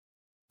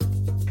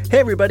Hey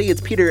everybody,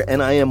 it's Peter,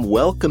 and I am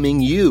welcoming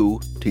you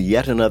to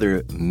yet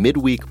another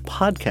midweek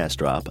podcast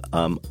drop.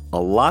 A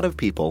lot of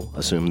people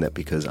assume that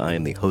because I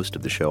am the host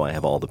of the show, I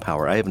have all the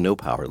power. I have no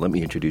power. Let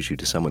me introduce you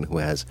to someone who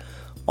has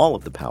all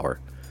of the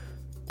power.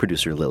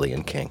 Producer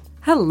Lillian King.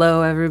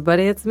 Hello,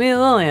 everybody. It's me,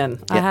 Lillian.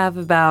 Yeah. I have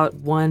about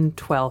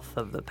 1/12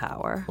 of the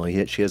power. Well,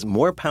 yet she has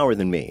more power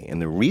than me,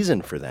 and the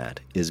reason for that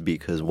is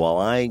because while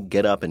I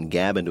get up and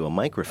gab into a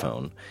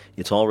microphone,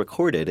 it's all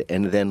recorded,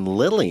 and then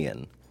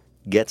Lillian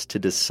gets to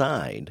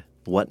decide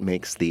what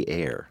makes the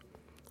air.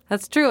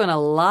 That's true, and a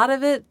lot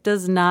of it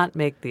does not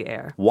make the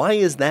air. Why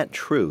is that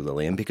true,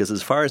 Lillian? Because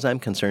as far as I'm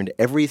concerned,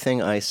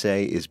 everything I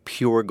say is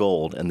pure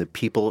gold, and the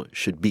people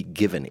should be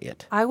given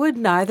it. I would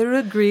neither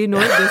agree nor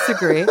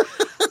disagree.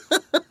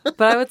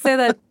 But I would say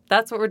that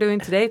that's what we're doing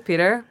today,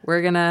 Peter.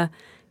 We're going to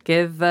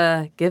give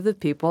the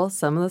people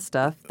some of the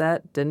stuff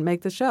that didn't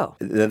make the show.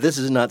 Now, this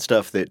is not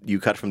stuff that you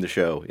cut from the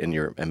show in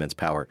your immense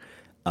power.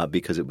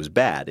 Because it was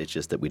bad. It's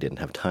just that we didn't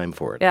have time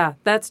for it. Yeah,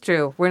 that's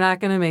true. We're not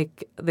going to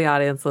make the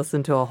audience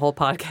listen to a whole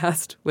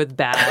podcast with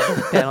bad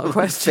panel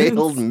questions.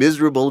 Failed,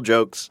 miserable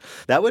jokes.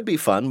 That would be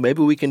fun.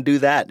 Maybe we can do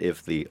that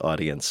if the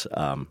audience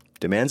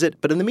demands it.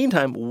 But in the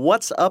meantime,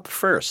 what's up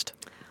first?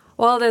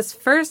 Well, this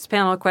first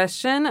panel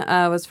question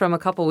was from a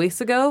couple weeks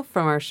ago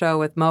from our show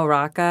with Mo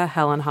Rocca,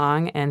 Helen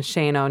Hong, and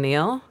Shane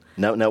O'Neill.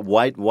 Now,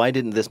 why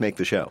didn't this make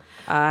the show?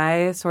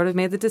 I sort of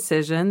made the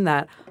decision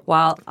that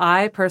while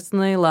I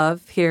personally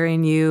love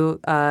hearing you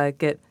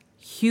get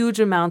huge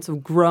amounts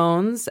of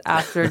groans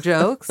after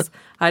jokes,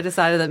 I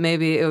decided that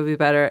maybe it would be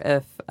better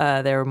if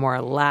there were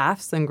more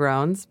laughs than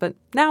groans. But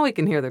now we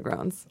can hear the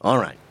groans. All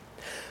right.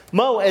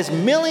 Mo, as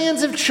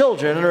millions of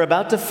children are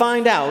about to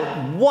find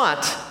out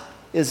what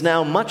is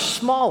now much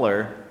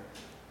smaller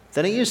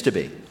than it used to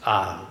be.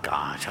 Oh,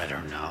 gosh, I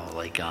don't know.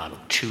 Like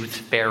tooth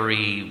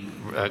fairy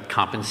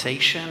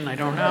compensation? I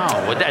don't know.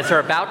 As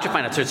they're about to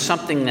find out. So it's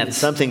something that's...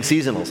 Something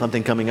seasonal,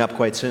 something coming up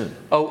quite soon.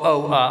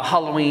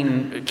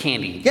 Halloween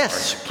candy.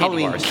 Yes, bars.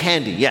 Halloween bars.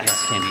 candy,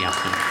 yes. Candy, yeah.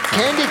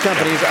 Candy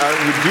companies are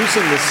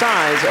reducing the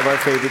size of our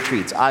favorite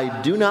treats.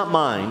 I do not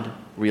mind,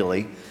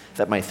 really,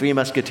 that my Three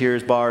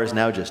Musketeers bar is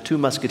now just 2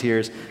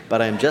 Musketeers,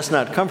 but I am just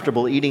not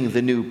comfortable eating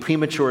the new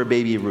premature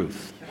baby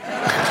Ruth.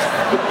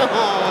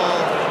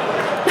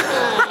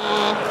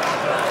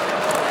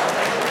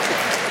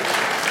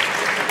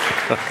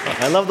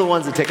 I love the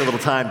ones that take a little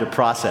time to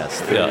process.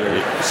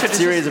 So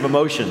series of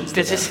emotions.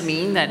 Does this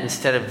mean that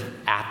instead of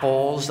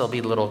apples, there'll be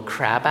little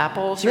crab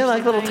apples? Yeah,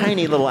 like little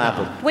tiny little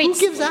apples. Wait, who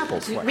gives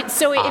apples?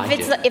 So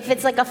if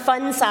it's like a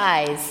fun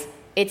size,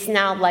 it's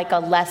now like a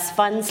less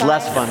fun size?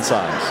 Less fun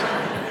size.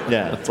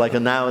 Yeah,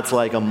 now it's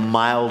like a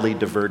mildly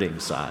diverting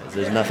size.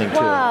 There's nothing to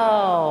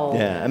Whoa. it.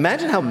 Yeah,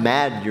 imagine how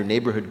mad your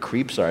neighborhood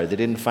creeps are. They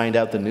didn't find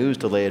out the news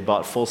till they had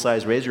bought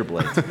full-size razor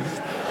blades.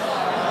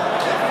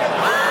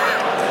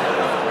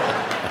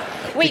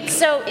 Wait,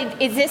 so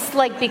is this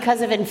like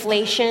because of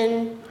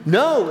inflation?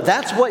 No,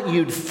 that's what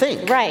you'd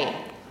think. Right.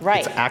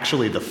 It's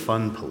actually the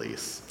fun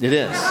police. It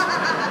is.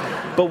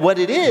 But what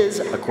it is,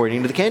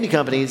 according to the candy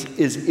companies,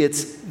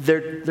 is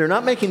they're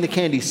not making the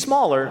candy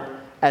smaller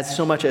as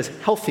so much as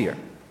healthier.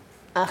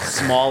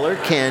 Smaller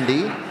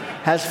candy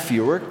has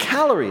fewer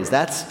calories.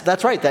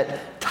 That's right.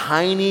 That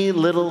tiny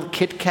little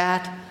Kit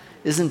Kat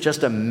isn't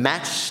just a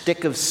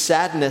matchstick of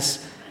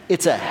sadness.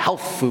 It's a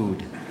health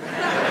food.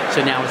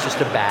 So now it's just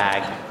a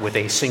bag with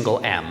a single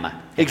M.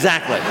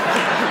 Exactly.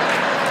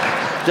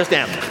 Just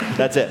M.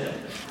 That's it.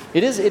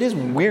 It is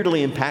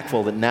weirdly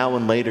impactful that now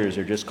and laters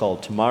are just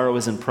called Tomorrow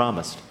Isn't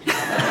Promised.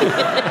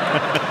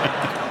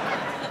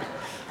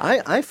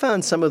 I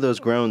found some of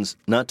those groans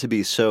not to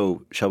be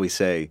so, shall we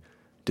say,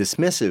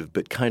 dismissive,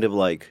 but kind of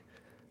like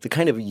the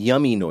kind of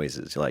yummy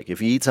noises. Like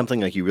if you eat something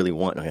like you really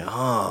want, like,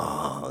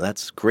 oh,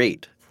 that's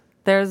great.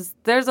 There's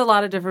a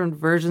lot of different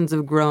versions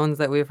of groans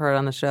that we've heard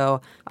on the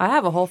show. I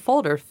have a whole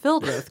folder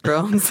filled with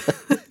groans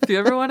if you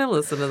ever want to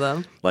listen to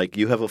them. Like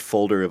you have a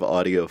folder of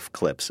audio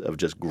clips of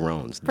just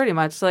groans. Pretty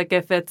much. Like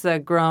if it's a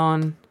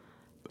groan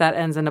that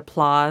ends in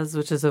applause,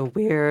 which is a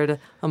weird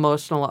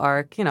emotional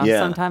arc,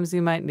 sometimes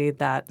you might need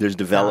that. There's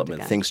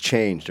development. Things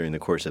change during the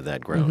course of that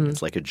groan. Mm-hmm.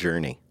 It's like a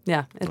journey.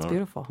 Yeah, it's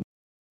beautiful.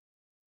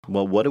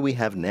 Well, what do we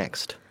have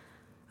next?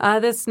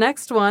 This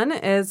next one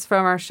is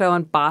from our show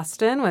in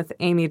Boston with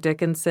Amy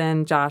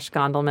Dickinson, Josh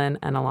Gondelman,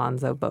 and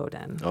Alonzo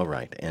Bowden. All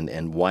right.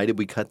 And why did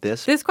we cut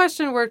this? This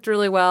question worked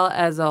really well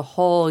as a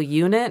whole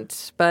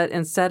unit, but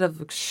instead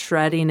of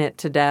shredding it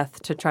to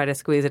death to try to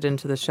squeeze it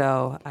into the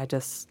show, I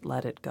just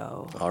let it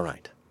go. All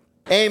right.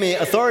 Amy,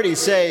 authorities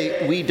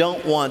say we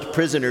don't want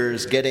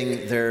prisoners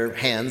getting their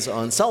hands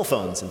on cell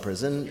phones in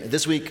prison.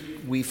 This week,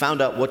 we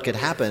found out what could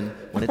happen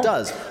when it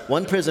does.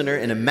 One prisoner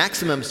in a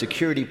maximum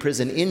security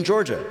prison in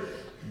Georgia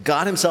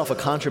got himself a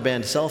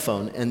contraband cell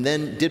phone and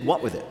then did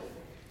what with it?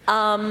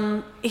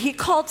 He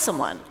called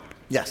someone.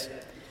 Yes.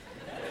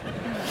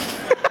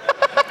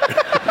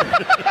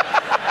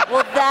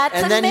 Well, that's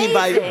and then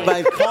amazing. He,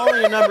 by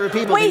calling a number of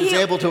people, he was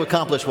able to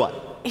accomplish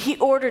what? He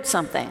ordered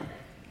something.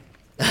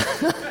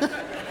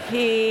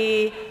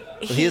 He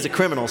is a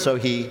criminal, so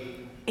he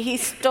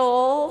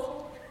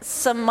stole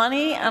some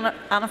money on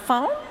a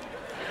phone?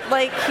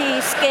 Like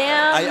he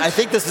scammed? I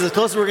think this is as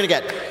close as we're going to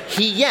get.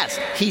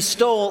 He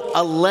stole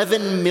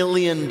 $11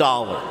 million.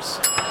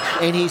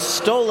 And he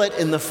stole it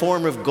in the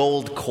form of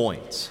gold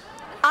coins.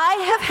 I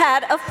have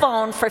had a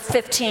phone for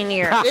 15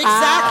 years.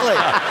 Exactly.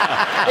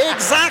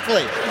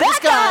 That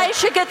guy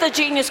should get the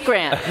Genius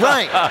Grant.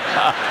 Right.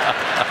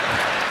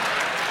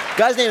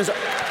 Guy's name is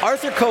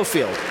Arthur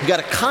Cofield. He got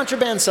a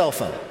contraband cell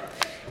phone.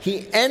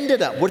 He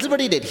ended up,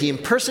 what he did? He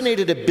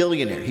impersonated a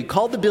billionaire. He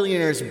called the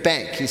billionaire's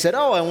bank. He said,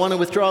 I want to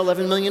withdraw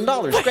 $11 million.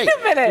 Great. Wait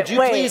a minute. Would you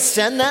please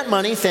send that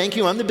money? Thank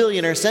you. I'm the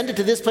billionaire. Send it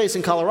to this place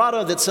in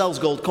Colorado that sells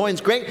gold coins.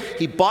 Great.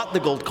 He bought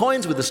the gold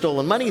coins with the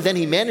stolen money. Then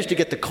he managed to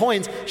get the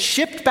coins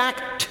shipped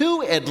back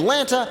to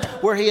Atlanta,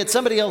 where he had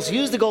somebody else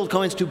use the gold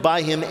coins to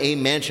buy him a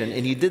mansion.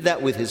 And he did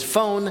that with his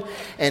phone.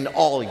 And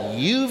all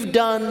you've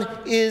done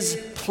is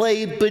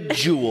play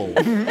Bejeweled.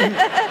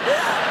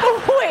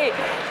 Wait,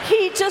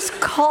 he just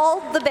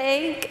called the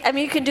bank? I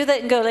mean, you can do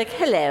that and go like,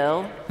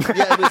 hello.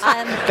 Yeah,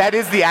 that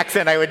is the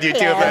accent I would do too.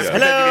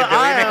 Hello,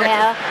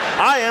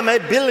 I am a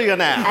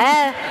billionaire.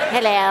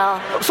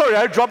 Hello. Sorry,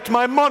 I dropped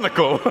my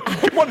monocle.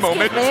 One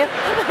moment.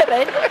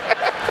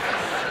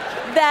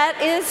 That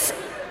is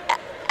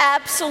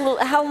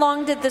absolute. How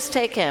long did this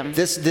take him?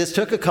 This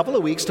took a couple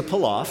of weeks to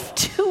pull off.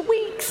 2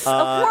 weeks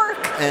of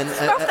work. And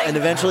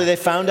eventually they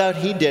found out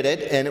he did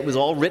it, and it was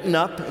all written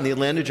up in the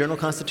Atlanta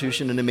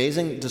Journal-Constitution, an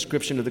amazing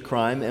description of the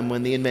crime. And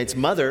when the inmate's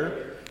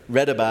mother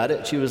read about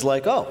it, she was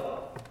like,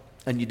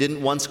 and you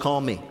didn't once call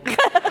me.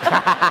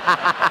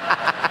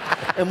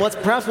 And what's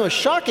perhaps most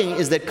shocking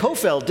is that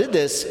Cofield did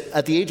this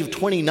at the age of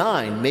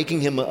 29,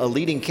 making him a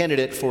leading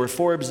candidate for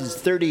Forbes'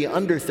 30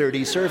 under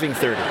 30 serving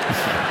 30.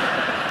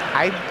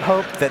 I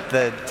hope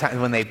that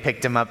when they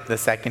picked him up the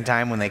second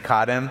time, when they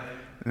caught him,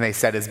 and they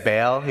set his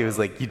bail, he was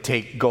like, you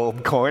take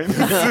gold coins?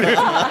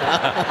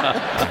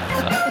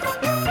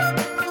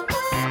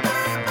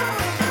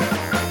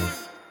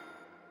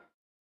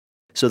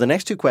 So the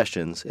next two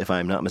questions, if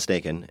I'm not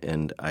mistaken,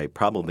 and I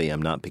probably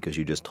am not because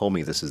you just told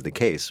me this is the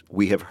case,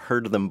 we have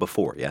heard them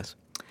before, yes?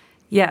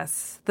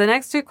 Yes. The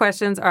next two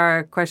questions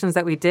are questions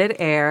that we did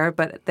air,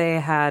 but they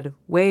had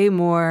way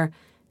more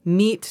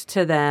meat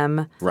to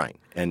them. Right.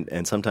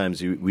 And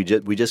sometimes we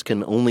just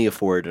can only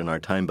afford in our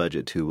time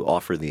budget to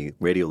offer the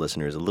radio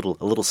listeners a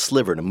little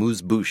sliver, a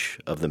amuse-bouche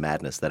of the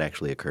madness that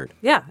actually occurred.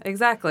 Yeah,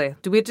 exactly.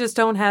 We just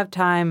don't have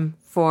time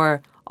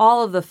for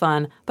all of the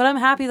fun, but I'm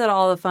happy that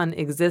all the fun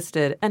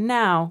existed, and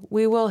now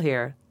we will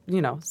hear,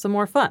 some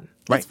more fun.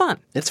 Right. It's fun.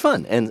 It's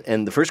fun.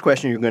 And the first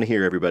question you're going to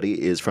hear,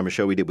 everybody, is from a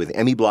show we did with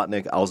Emmy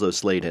Blotnick, Alzo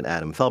Slade, and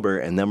Adam Felber,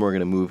 and then we're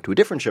going to move to a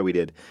different show we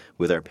did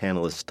with our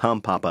panelists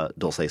Tom Papa,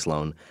 Dulce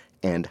Sloan,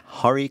 and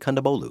Hari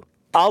Kondabolu.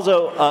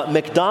 Also,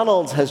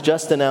 McDonald's has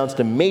just announced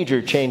a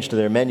major change to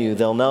their menu.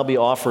 They'll now be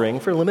offering,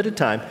 for a limited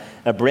time,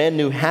 a brand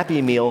new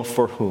Happy Meal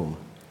for whom?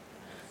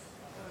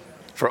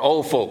 For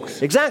old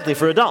folks. Exactly,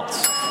 for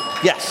adults.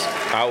 Yes.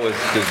 I was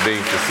just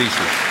being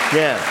facetious.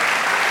 Yeah.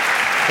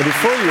 And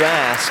before you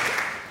ask,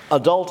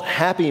 adult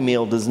Happy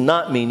Meal does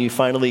not mean you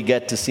finally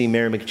get to see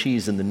Mary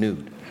McCheese in the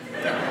nude.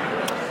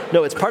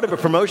 No, it's part of a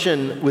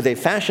promotion with a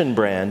fashion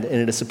brand, and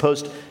it is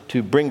supposed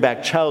to bring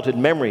back childhood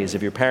memories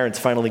of your parents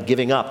finally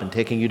giving up and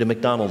taking you to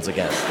McDonald's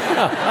again.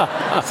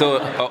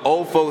 So,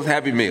 old folks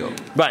Happy Meal.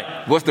 Right.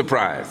 What's the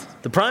prize?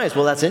 The prize?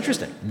 Well, that's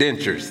interesting.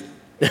 Dentures.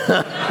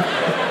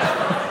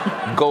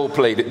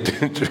 Gold-plated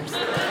dentures.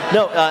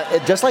 No,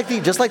 just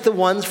like the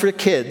ones for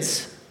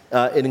kids,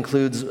 it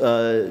includes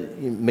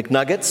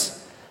McNuggets,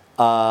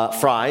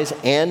 fries,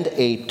 and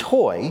a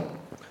toy.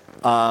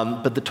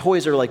 But the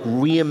toys are like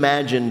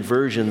reimagined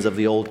versions of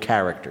the old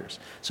characters.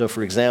 So,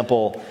 for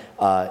example,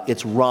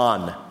 it's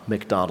Ron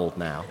McDonald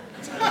now.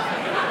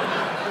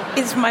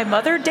 Is my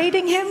mother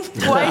dating him?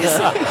 Why is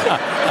he...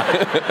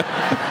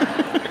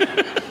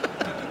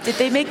 Did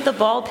they make the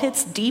ball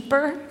pits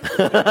deeper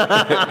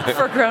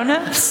for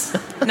grown-ups?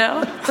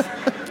 No?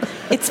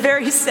 It's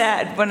very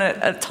sad when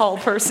a tall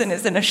person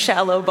is in a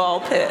shallow ball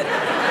pit.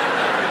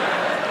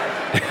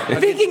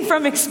 Speaking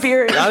from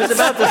experience. I was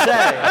about to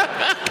say...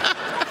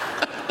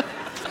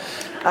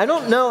 I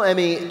don't know,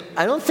 Emmy.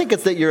 I don't think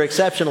it's that you're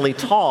exceptionally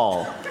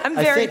tall. I'm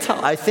very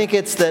tall. I think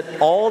it's that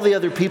all the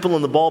other people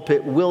in the ball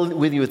pit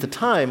with you at the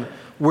time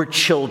were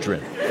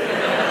children.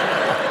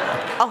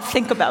 I'll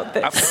think about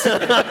this.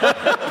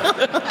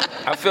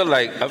 I feel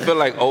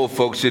like old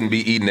folks shouldn't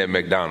be eating at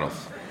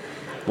McDonald's.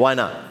 Why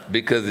not?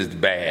 Because it's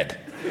bad.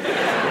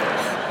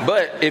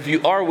 But if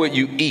you are what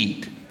you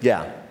eat,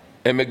 yeah,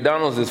 and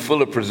McDonald's is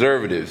full of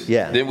preservatives,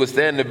 yeah, then it would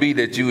stand to be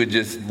that you would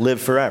just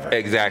live forever.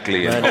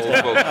 Exactly. And old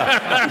folks.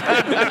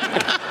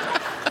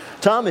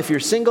 Tom, if you're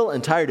single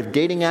and tired of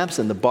dating apps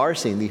and the bar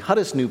scene, the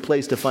hottest new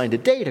place to find a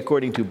date,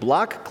 according to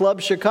Block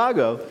Club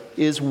Chicago,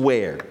 is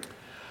where?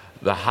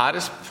 The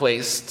hottest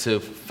place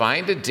to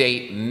find a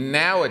date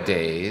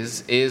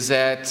nowadays is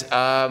at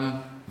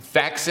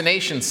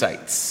vaccination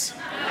sites.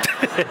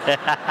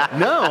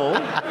 No.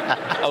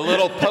 A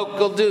little poke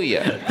will do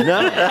you.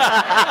 No.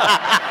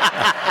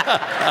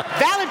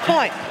 Valid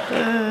point.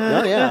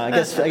 Oh yeah, I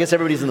guess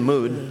everybody's in the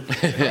mood.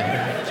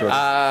 They've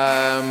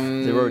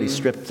already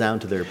stripped down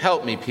to their.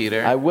 Help me,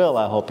 Peter.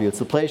 I'll help you. It's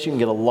the place you can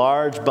get a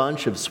large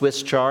bunch of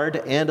Swiss chard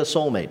and a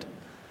soulmate.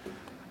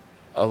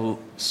 A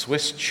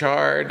Swiss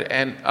chard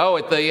and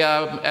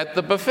at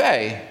the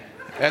buffet.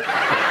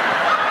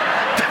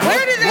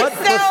 Where do they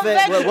sell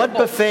vegetables? What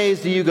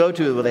buffets do you go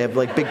to where they have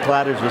like big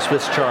platters with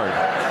Swiss chard?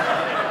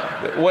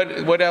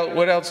 What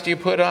else do you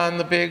put on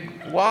the big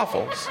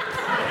waffles?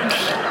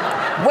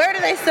 Where do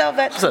they sell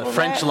vegetables? It's a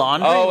French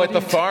Laundry. Oh, at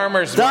the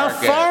farmer's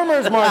market. The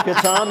farmer's market,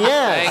 Tom.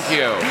 Yes. Thank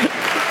you.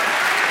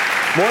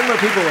 More and more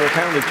people are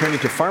apparently turning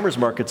to farmers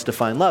markets to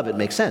find love. It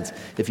makes sense.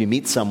 If you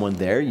meet someone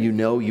there, you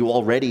know you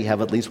already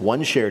have at least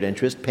one shared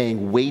interest,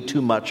 paying way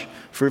too much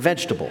for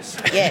vegetables.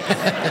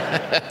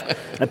 Yes.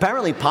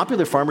 Apparently,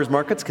 popular farmers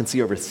markets can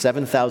see over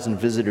 7,000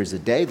 visitors a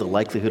day. The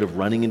likelihood of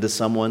running into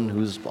someone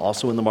who's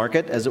also in the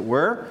market, as it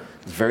were,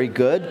 is very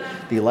good.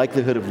 The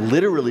likelihood of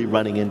literally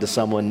running into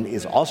someone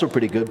is also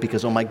pretty good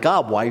because, oh my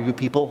God, why are you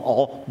people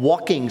all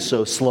walking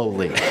so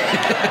slowly?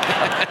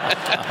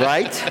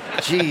 Right?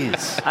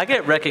 Jeez. I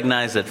get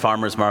recognized at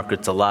farmers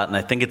markets a lot, and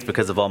I think it's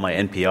because of all my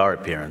NPR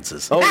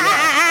appearances. Oh,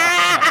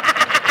 yeah.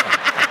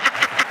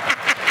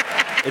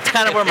 It's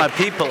kind of where my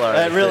people are.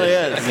 It really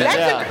is.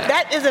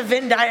 That is a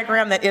Venn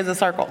diagram that is a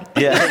circle.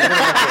 Yeah.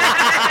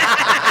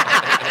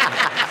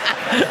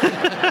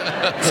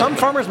 Some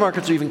farmers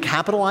markets are even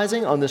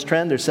capitalizing on this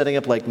trend. They're setting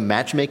up like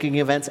matchmaking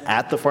events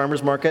at the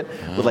farmers market.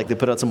 With like they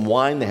put out some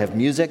wine, they have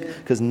music,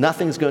 because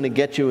nothing's going to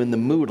get you in the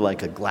mood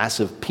like a glass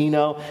of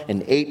Pinot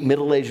and 8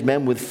 middle-aged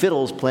men with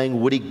fiddles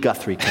playing Woody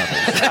Guthrie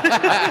covers.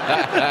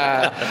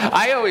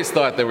 I always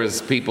thought there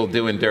was people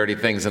doing dirty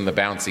things in the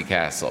bouncy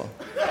castle.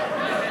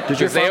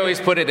 Because they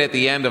always put it at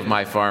the end of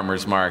my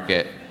farmer's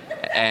market,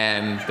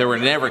 and there were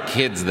never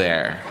kids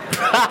there.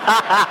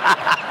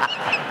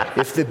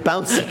 If the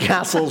bouncy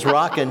castle's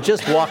rocking,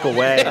 just walk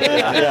away.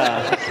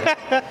 Yeah.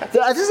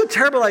 This is a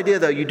terrible idea,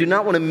 though. You do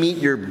not want to meet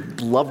your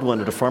loved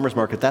one at a farmer's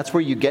market. That's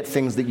where you get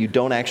things that you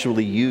don't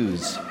actually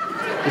use.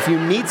 If you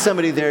meet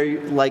somebody there,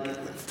 like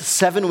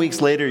 7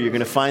 weeks later, you're going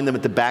to find them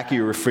at the back of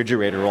your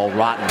refrigerator all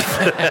rotten.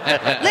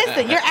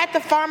 Listen, you're at the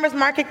farmer's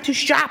market to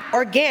shop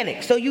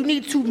organic, so you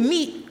need to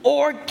meet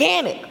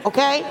organic,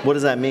 okay? What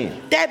does that mean?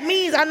 That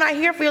means I'm not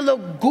here for your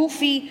little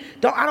goofy,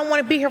 I don't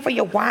want to be here for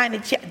your wine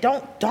and chip.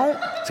 Don't.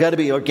 It's got to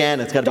be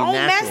organic. It's got to be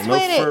natural.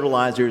 No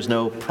fertilizers,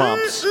 no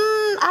prompts.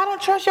 I don't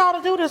trust y'all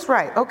to do this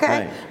right,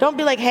 okay? Right. Don't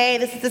be like, hey,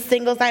 this is the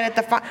singles night at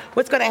the farm.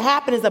 What's going to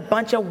happen is a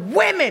bunch of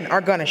women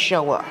are going to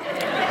show up.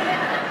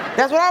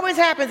 That's what always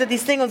happens at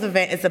these singles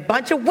events. It's a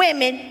bunch of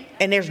women,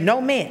 and there's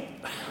no men.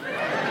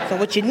 So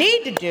what you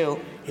need to do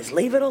is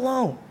leave it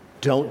alone.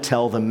 Don't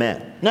tell the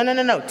men.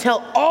 No.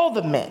 Tell all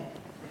the men.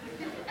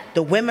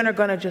 The women are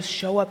going to just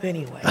show up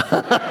anyway.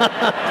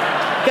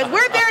 Because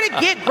we're there to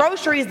get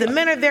groceries. The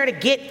men are there to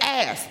get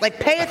ass. Like,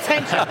 pay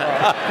attention, bro.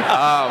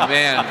 Oh,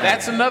 man.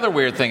 That's another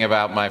weird thing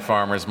about my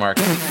farmer's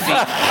market.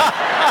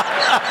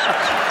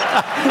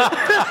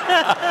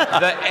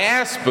 The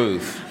ass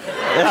booth.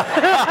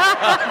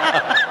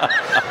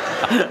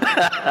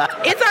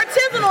 It's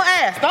artisanal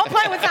ass. Don't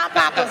play with Tom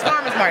Papa's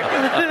farmer's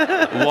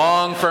market.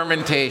 Long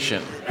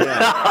fermentation.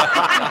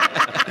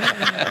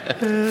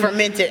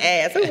 Fermented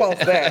ass. Who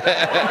wants that?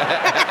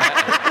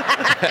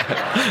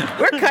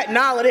 We're cutting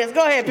all of this.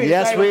 Go ahead, Peter.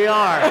 Yes, we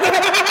are.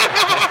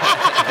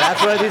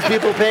 That's why these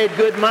people paid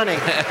good money.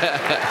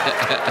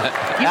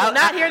 You will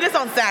not hear this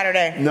on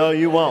Saturday. No,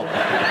 you won't.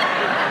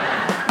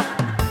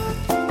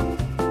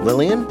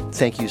 Lillian,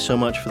 thank you so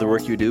much for the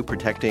work you do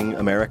protecting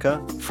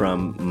America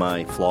from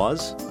my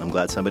flaws. I'm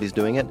glad somebody's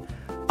doing it.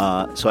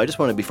 So I just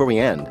want to, before we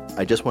end,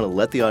 I just want to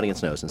let the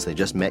audience know, since they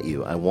just met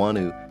you, I want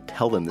to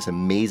tell them this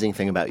amazing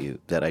thing about you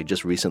that I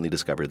just recently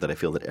discovered that I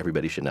feel that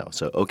everybody should know.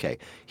 So, okay,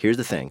 here's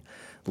the thing.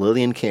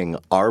 Lillian King,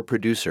 our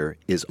producer,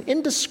 is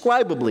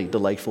indescribably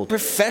delightful,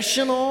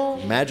 professional,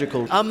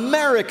 magical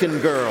American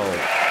girl.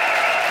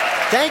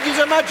 Thank you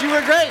so much. You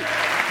were great.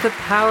 The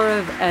power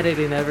of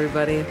editing,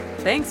 everybody.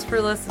 Thanks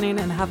for listening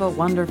and have a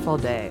wonderful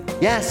day.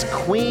 Yes,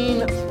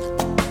 Queen.